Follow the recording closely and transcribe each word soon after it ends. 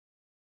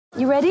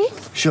You ready?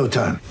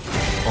 Showtime.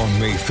 On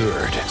May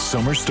 3rd,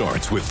 summer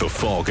starts with The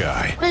Fall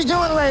Guy. Let's do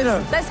it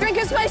later. Let's drink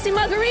a spicy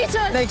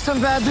margarita. Make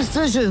some bad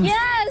decisions.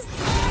 Yes!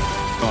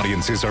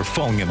 Audiences are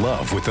falling in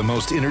love with the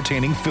most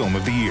entertaining film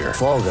of the year.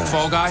 Fall Guy.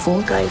 Fall Guy.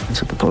 Fall Guy.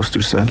 That's what the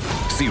poster said.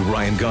 See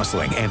Ryan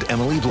Gosling and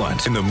Emily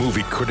Blunt in the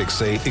movie critics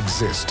say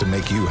exists to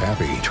make you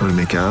happy. Trying to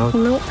make it out?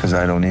 Nope. Because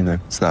I don't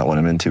either. It's not what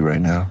I'm into right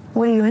now.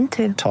 What are you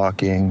into?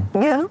 Talking.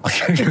 Yeah.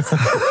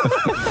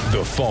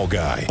 The Fall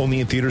Guy.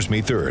 Only in theaters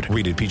May 3rd.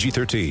 Rated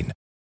PG-13.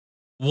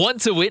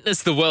 Want to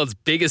witness the world's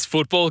biggest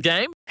football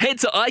game? Head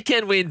to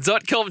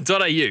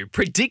iCanWin.com.au,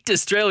 predict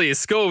Australia's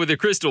score with a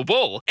crystal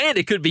ball, and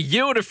it could be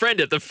you and a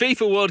friend at the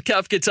FIFA World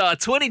Cup Qatar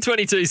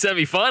 2022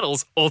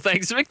 semi-finals, all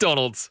thanks to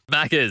McDonald's.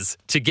 Maccas,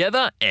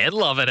 together and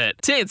loving it.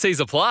 TNCs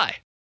apply.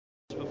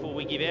 Before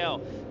we give our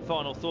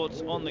final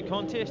thoughts on the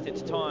contest,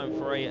 it's time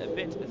for a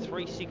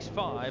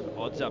Bet365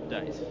 odds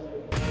update.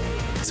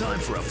 Time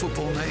for a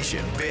Football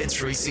Nation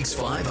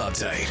Bet365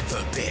 update for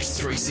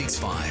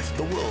Bet365,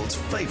 the world's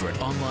favourite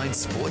online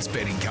sports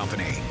betting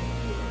company.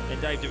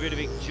 And Dave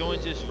Davidovic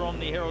joins us from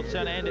the Herald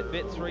Sun and at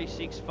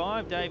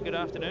Bet365. Dave, good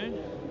afternoon.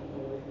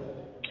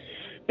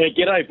 Yeah,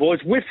 g'day, boys.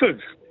 Whiff of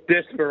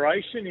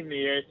desperation in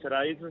the air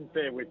today, isn't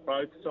there, with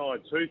both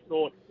sides? Who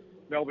thought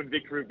Melbourne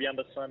victory would be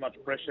under so much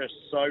pressure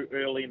so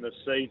early in the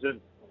season?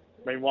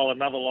 Meanwhile,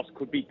 another loss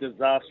could be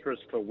disastrous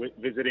for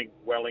visiting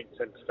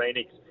Wellington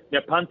Phoenix. Now,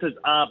 punters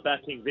are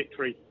backing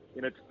victory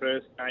in its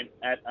first game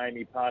at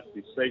Amy Park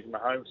this season. The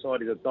home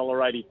side is a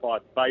 $1.85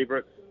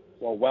 favourite,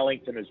 while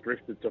Wellington has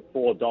drifted to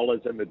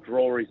 $4 and the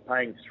draw is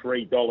paying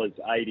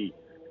 $3.80.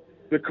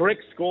 The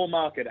correct score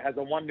market has a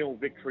 1-0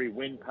 victory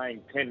win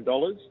paying $10,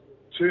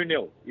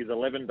 2-0 is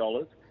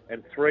 $11,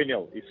 and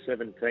 3-0 is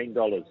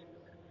 $17.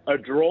 A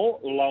draw,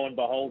 lo and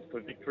behold, for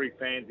victory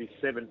fans is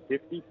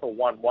 $7.50 for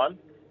 1-1.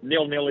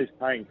 0-0 is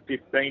paying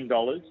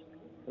 $15.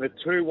 And a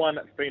 2-1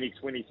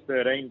 Phoenix win is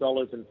 $13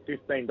 and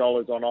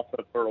 $15 on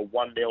offer for a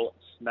 1-0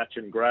 snatch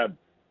and grab.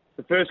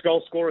 The first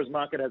goal scorers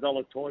market has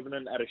Ola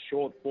Toivonen at a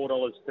short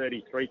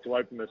 $4.33 to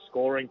open the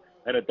scoring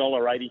and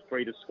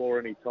 $1.83 to score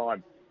any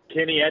time.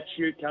 Kenny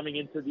Atsu coming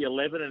into the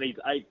 11 and he's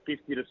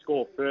 $8.50 to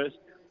score first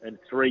and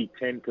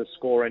 $3.10 to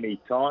score any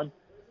time.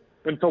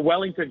 And for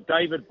Wellington,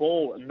 David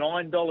Ball,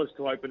 $9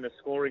 to open the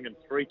scoring and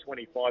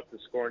 $3.25 to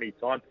score any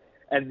time.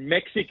 And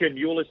Mexican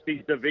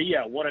Ulysses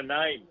Davila, what a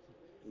name,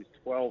 is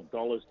 $12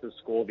 to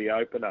score the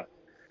opener.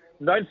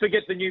 And don't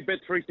forget the new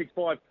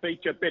Bet365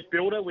 feature, Bet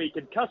Builder, where you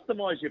can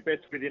customise your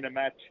bets within a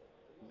match.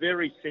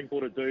 Very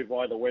simple to do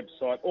via the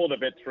website or the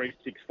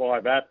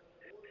Bet365 app.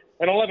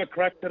 And I'll have a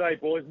crack today,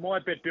 boys. My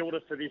Bet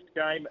Builder for this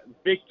game,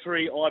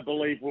 victory, I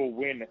believe, will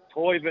win.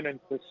 Toivonen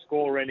to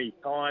score any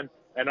time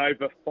and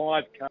over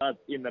 5 cards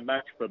in the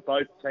match for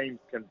both teams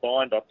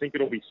combined. I think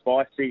it'll be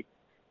spicy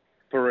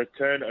for a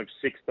return of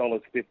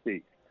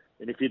 $6.50.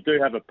 And if you do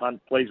have a punt,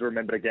 please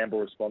remember to gamble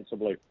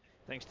responsibly.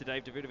 Thanks to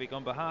Dave Davidovic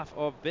on behalf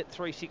of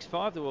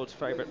Bet365, the world's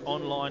favourite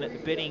online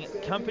betting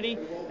company.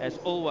 As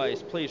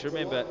always, please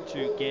remember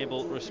to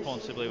gamble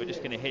responsibly. We're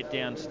just going to head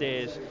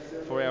downstairs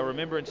for our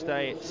Remembrance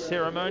Day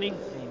ceremony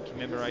in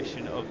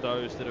commemoration of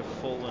those that have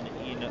fallen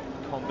in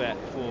combat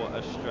for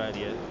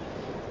Australia.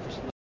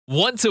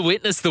 Want to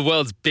witness the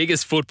world's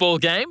biggest football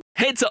game?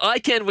 Head to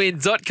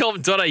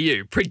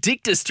iCanWin.com.au,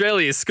 predict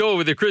Australia's score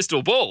with a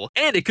crystal ball,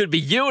 and it could be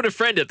you and a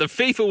friend at the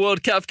FIFA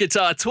World Cup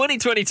Qatar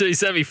 2022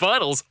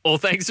 semi-finals, all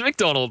thanks to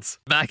McDonald's.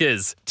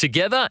 Maccas,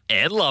 together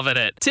and loving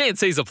it.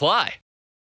 TNCs apply.